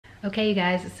Okay, you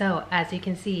guys, so as you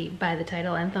can see by the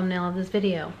title and thumbnail of this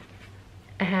video,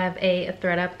 I have a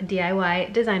ThredUp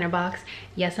DIY designer box.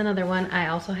 Yes, another one. I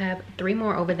also have 3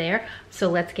 more over there, so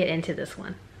let's get into this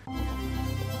one.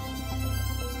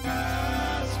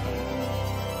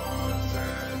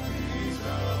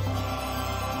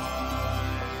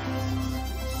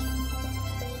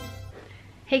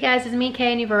 Hey guys, it's me,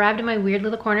 Kay, and you've arrived in my weird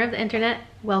little corner of the internet.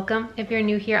 Welcome. If you're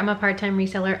new here, I'm a part-time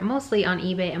reseller, mostly on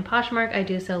eBay and Poshmark. I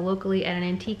do sell locally at an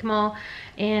antique mall,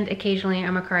 and occasionally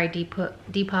I'm a Mercari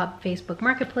Depop Facebook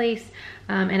Marketplace,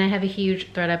 and I have a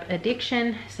huge ThredUp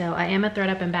addiction. So I am a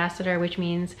ThredUp Ambassador, which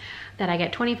means that I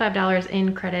get $25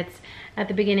 in credits at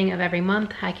the beginning of every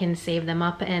month. I can save them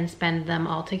up and spend them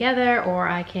all together, or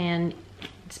I can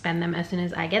spend them as soon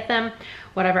as I get them,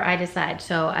 whatever I decide.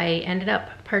 So I ended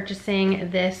up purchasing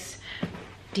this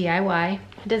DIY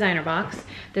designer box.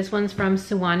 This one's from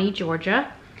Suwanee, Georgia.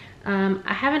 I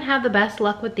haven't had the best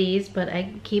luck with these, but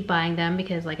I keep buying them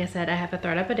because, like I said, I have a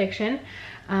ThredUp addiction.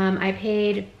 I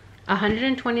paid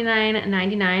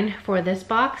 $129.99 for this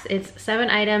box. It's 7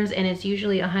 items and it's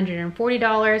usually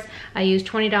 $140. I used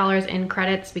 $20 in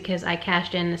credits because I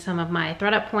cashed in some of my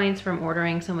ThredUp points from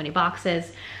ordering so many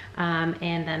boxes.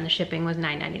 And then the shipping was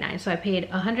 $9.99. So I paid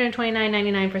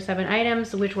 $129.99 for 7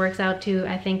 items, which works out to,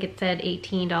 I think it said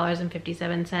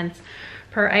 $18.57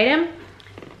 per item.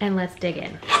 And let's dig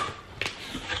in.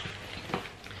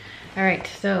 All right,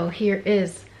 so here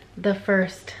is the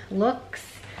first looks.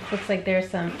 Looks like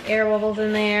there's some air bubbles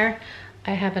in there.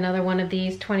 I have another one of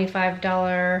these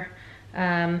 $25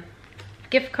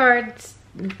 gift cards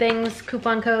things,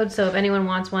 coupon codes. So if anyone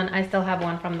wants one, I still have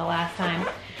one from the last time.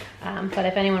 But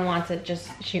if anyone wants it, just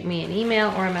shoot me an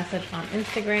email or a message on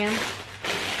Instagram.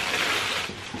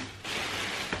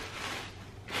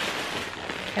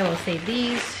 I will save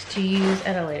these to use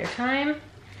at a later time.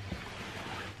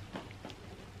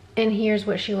 And here's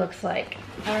what she looks like.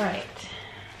 All right.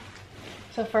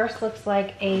 So first looks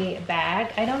like a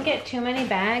bag. I don't get too many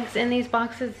bags in these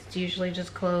boxes. It's usually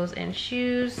just clothes and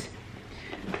shoes.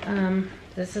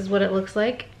 This is what it looks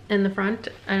like in the front.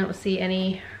 I don't see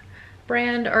any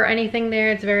brand or anything there.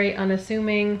 It's very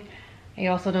unassuming. I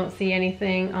also don't see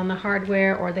anything on the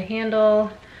hardware or the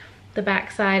handle. The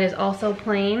back side is also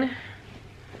plain.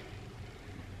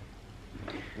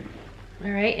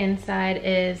 All right, inside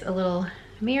is a little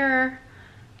mirror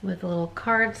with a little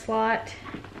card slot.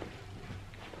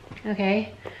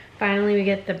 Okay, finally we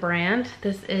get the brand.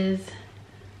 This is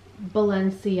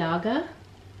Balenciaga.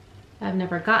 I've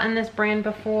never gotten this brand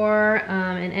before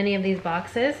in any of these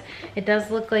boxes. It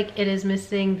does look like it is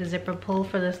missing the zipper pull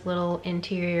for this little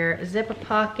interior zipper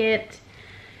pocket.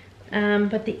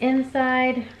 But the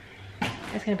inside,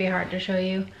 it's gonna be hard to show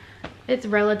you. It's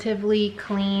relatively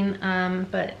clean,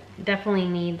 but definitely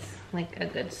needs like a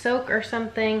good soak or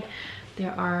something.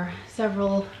 There are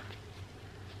several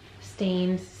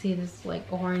stains. See this like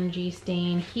orangey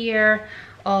stain here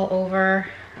all over.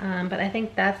 But I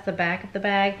think that's the back of the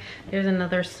bag. There's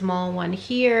another small one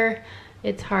here.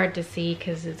 It's hard to see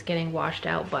because it's getting washed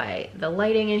out by the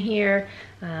lighting in here.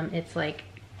 It's like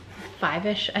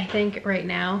 5-ish, I think, right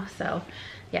now. So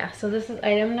yeah, so this is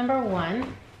item number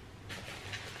 1.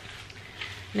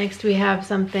 Next we have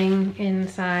something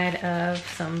inside of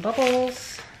some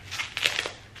bubbles.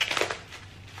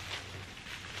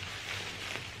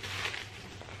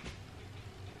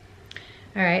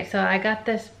 All right, so I got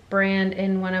this brand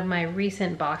in one of my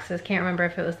recent boxes. Can't remember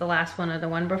if it was the last one or the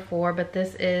one before, but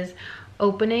this is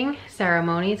Opening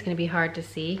Ceremony. It's gonna be hard to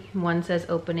see. One says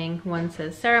opening, one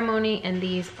says ceremony, and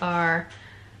these are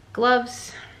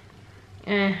gloves.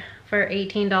 For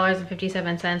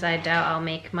 $18.57, I doubt I'll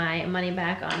make my money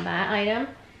back on that item.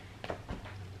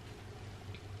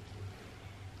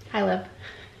 Hi, Liv.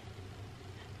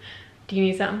 Do you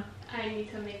need something? I need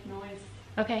to make noise.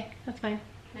 Okay, that's fine.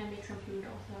 Can I make some food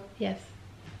also? Yes.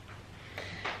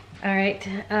 All right,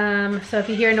 so if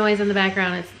you hear noise in the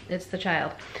background, it's the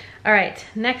child. All right,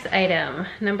 next item,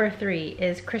 number 3,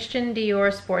 is Christian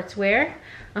Dior sportswear,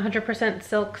 100%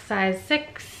 silk, size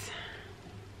 6.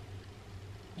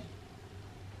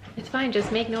 It's fine,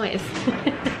 just make noise.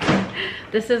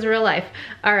 This is real life.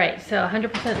 All right, so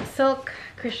 100% silk,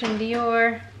 Christian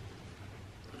Dior.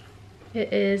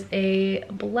 It is a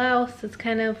blouse. It's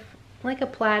kind of like a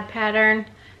plaid pattern.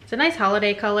 It's a nice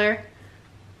holiday color.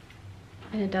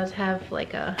 And it does have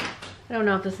like a, I don't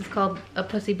know if this is called a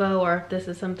pussy bow or if this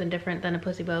is something different than a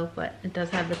pussy bow, but it does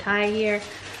have the tie here.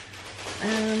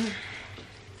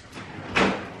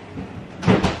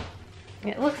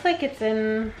 It looks like it's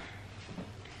in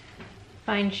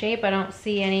fine shape. I don't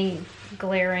see any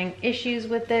glaring issues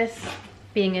with this.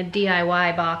 being a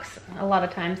DIY box, a lot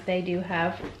of times they do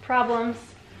have problems.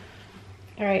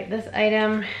 All right, this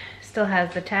item still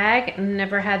has the tag.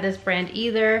 Never had this brand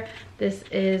either. This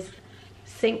is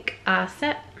Sink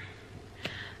Set.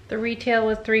 The retail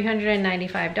was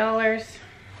 $395.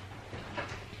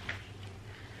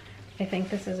 I think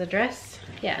this is a dress.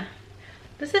 Yeah,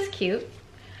 this is cute.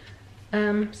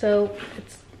 So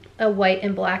it's a white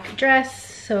and black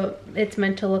dress. So it's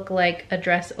meant to look like a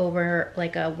dress over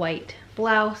like a white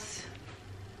blouse.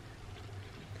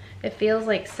 It feels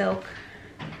like silk,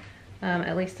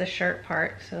 at least the shirt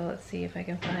part. So let's see if I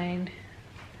can find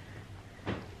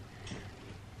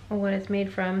what it's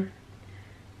made from.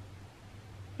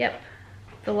 Yep,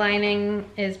 the lining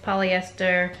is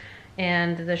polyester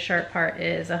and the shirt part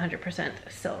is 100%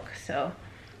 silk. So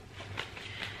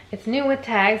it's new with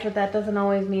tags, but that doesn't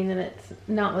always mean that it's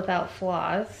not without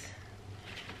flaws.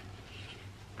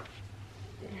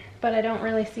 But I don't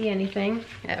really see anything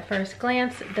at first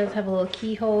glance. It does have a little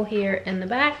keyhole here in the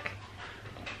back.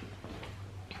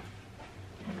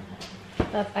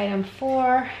 That's item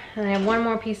 4. And I have one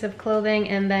more piece of clothing,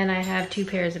 and then I have 2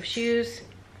 pairs of shoes.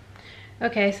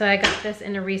 Okay, so I got this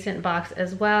in a recent box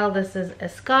as well. This is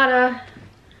Escada,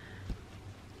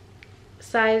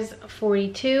 size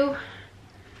 42.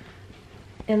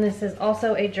 And this is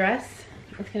also a dress.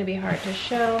 It's gonna be hard to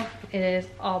show. It is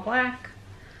all black.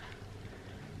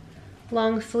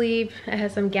 Long sleeve. It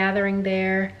has some gathering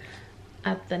there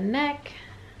at the neck.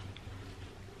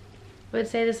 I would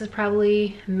say this is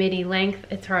probably midi length.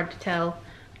 It's hard to tell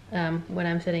when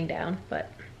I'm sitting down,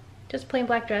 but just plain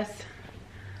black dress.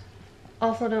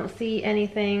 Also don't see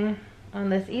anything on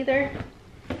this either.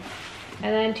 And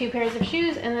then 2 pairs of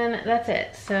shoes, and then that's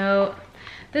it. So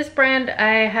this brand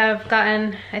I have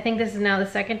gotten, I think this is now the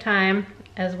 2nd time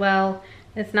as well.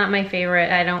 It's not my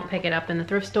favorite. I don't pick it up in the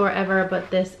thrift store ever,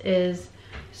 but this is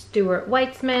Stuart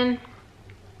Weitzman.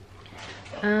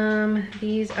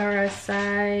 These are a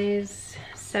size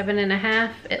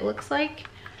 7.5, it looks like.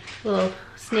 Little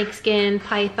snakeskin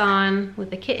python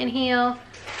with a kitten heel.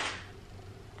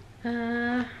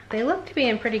 They look to be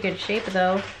in pretty good shape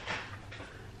though.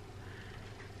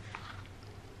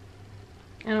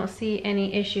 I don't see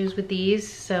any issues with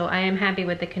these, so I am happy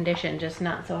with the condition, just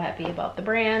not so happy about the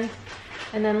brand.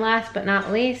 And then last but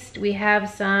not least, we have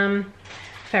some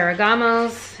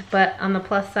Ferragamos, but on the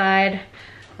plus side,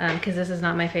 because this is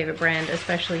not my favorite brand,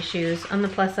 especially shoes. On the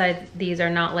plus side, these are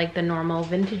not like the normal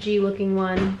vintagey looking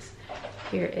ones.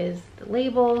 Here is the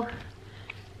label,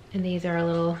 and these are a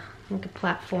little like a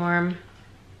platform,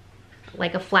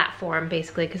 like a flat form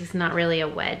basically, because it's not really a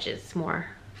wedge, it's more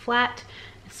flat.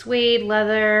 Suede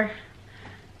leather.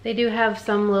 They do have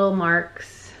some little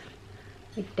marks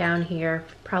like down here,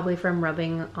 probably from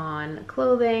rubbing on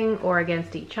clothing or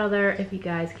against each other, if you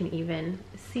guys can even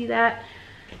see that.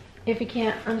 If you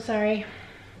can't, I'm sorry.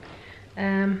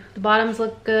 The bottoms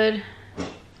look good.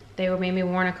 They were maybe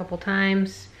worn a couple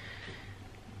times.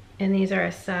 And these are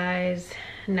a size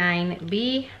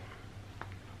 9B.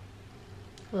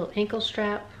 Little ankle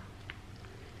strap.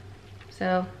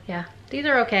 So yeah, these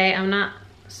are okay. I'm not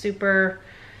super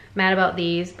mad about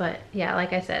these, but yeah,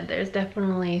 like I said, there's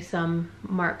definitely some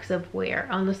marks of wear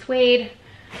on the suede.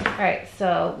 All right,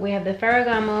 so we have the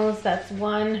Ferragamos, that's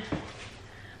 1.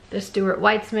 The Stuart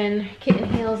Weitzman kitten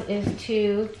heels is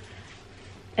 2.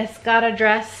 Escada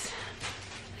dress,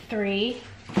 3.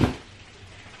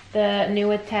 The new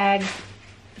with tags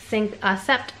Sink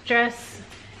Set dress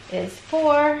is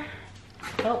 4.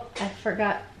 Oh, I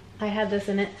forgot I had this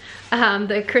in it.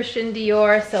 The Christian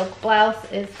Dior silk blouse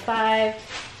is 5.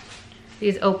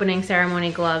 These opening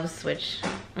ceremony gloves, which,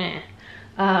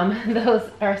 those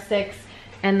are 6.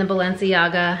 And the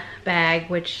Balenciaga bag,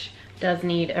 which does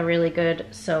need a really good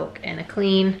soak and a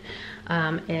clean,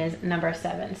 is number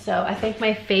 7. So I think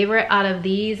my favorite out of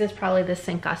these is probably the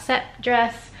Sink Set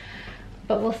dress,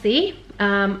 but we'll see.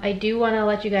 I do want to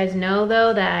let you guys know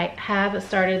though that I have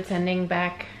started sending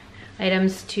back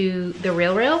items to the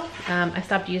RealReal. I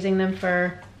stopped using them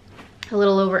for a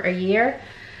little over a year,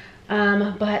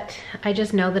 but I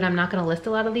just know that I'm not going to list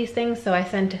a lot of these things, so I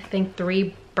sent I think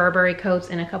 3 Burberry coats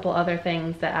and a couple other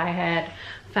things that I had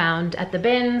found at the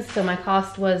bins, so my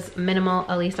cost was minimal,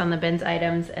 at least on the bins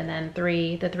items, and then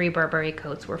the 3 Burberry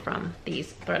coats were from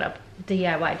these ThredUp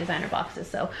DIY designer boxes.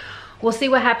 So we'll see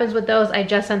what happens with those. I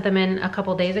just sent them in a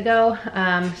couple days ago,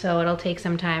 so it'll take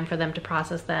some time for them to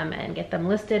process them and get them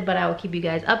listed, but I will keep you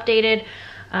guys updated.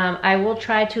 I will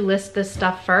try to list this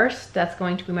stuff first. That's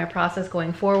going to be my process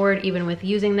going forward. Even with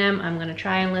using them, I'm gonna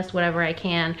try and list whatever I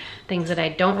can. Things that I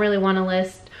don't really wanna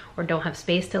list or don't have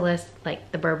space to list,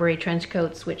 like the Burberry trench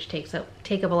coats, which take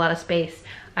up a lot of space,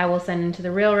 I will send into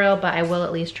the real, but I will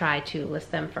at least try to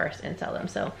list them first and sell them.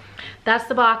 So that's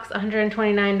the box,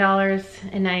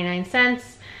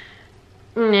 $129.99.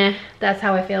 Nah, that's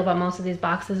how I feel about most of these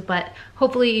boxes, but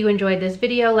hopefully you enjoyed this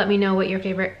video. Let me know what your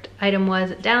favorite item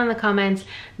was down in the comments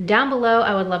down below.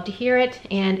 I would love to hear it,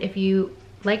 and if you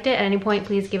liked it at any point,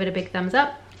 please give it a big thumbs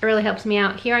up. It really helps me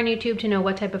out here on YouTube to know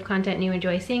what type of content you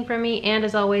enjoy seeing from me. And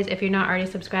as always, if you're not already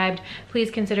subscribed,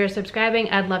 please consider subscribing.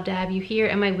 I'd love to have you here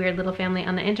in my weird little family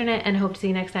on the internet, and hope to see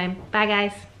you next time. Bye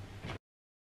guys.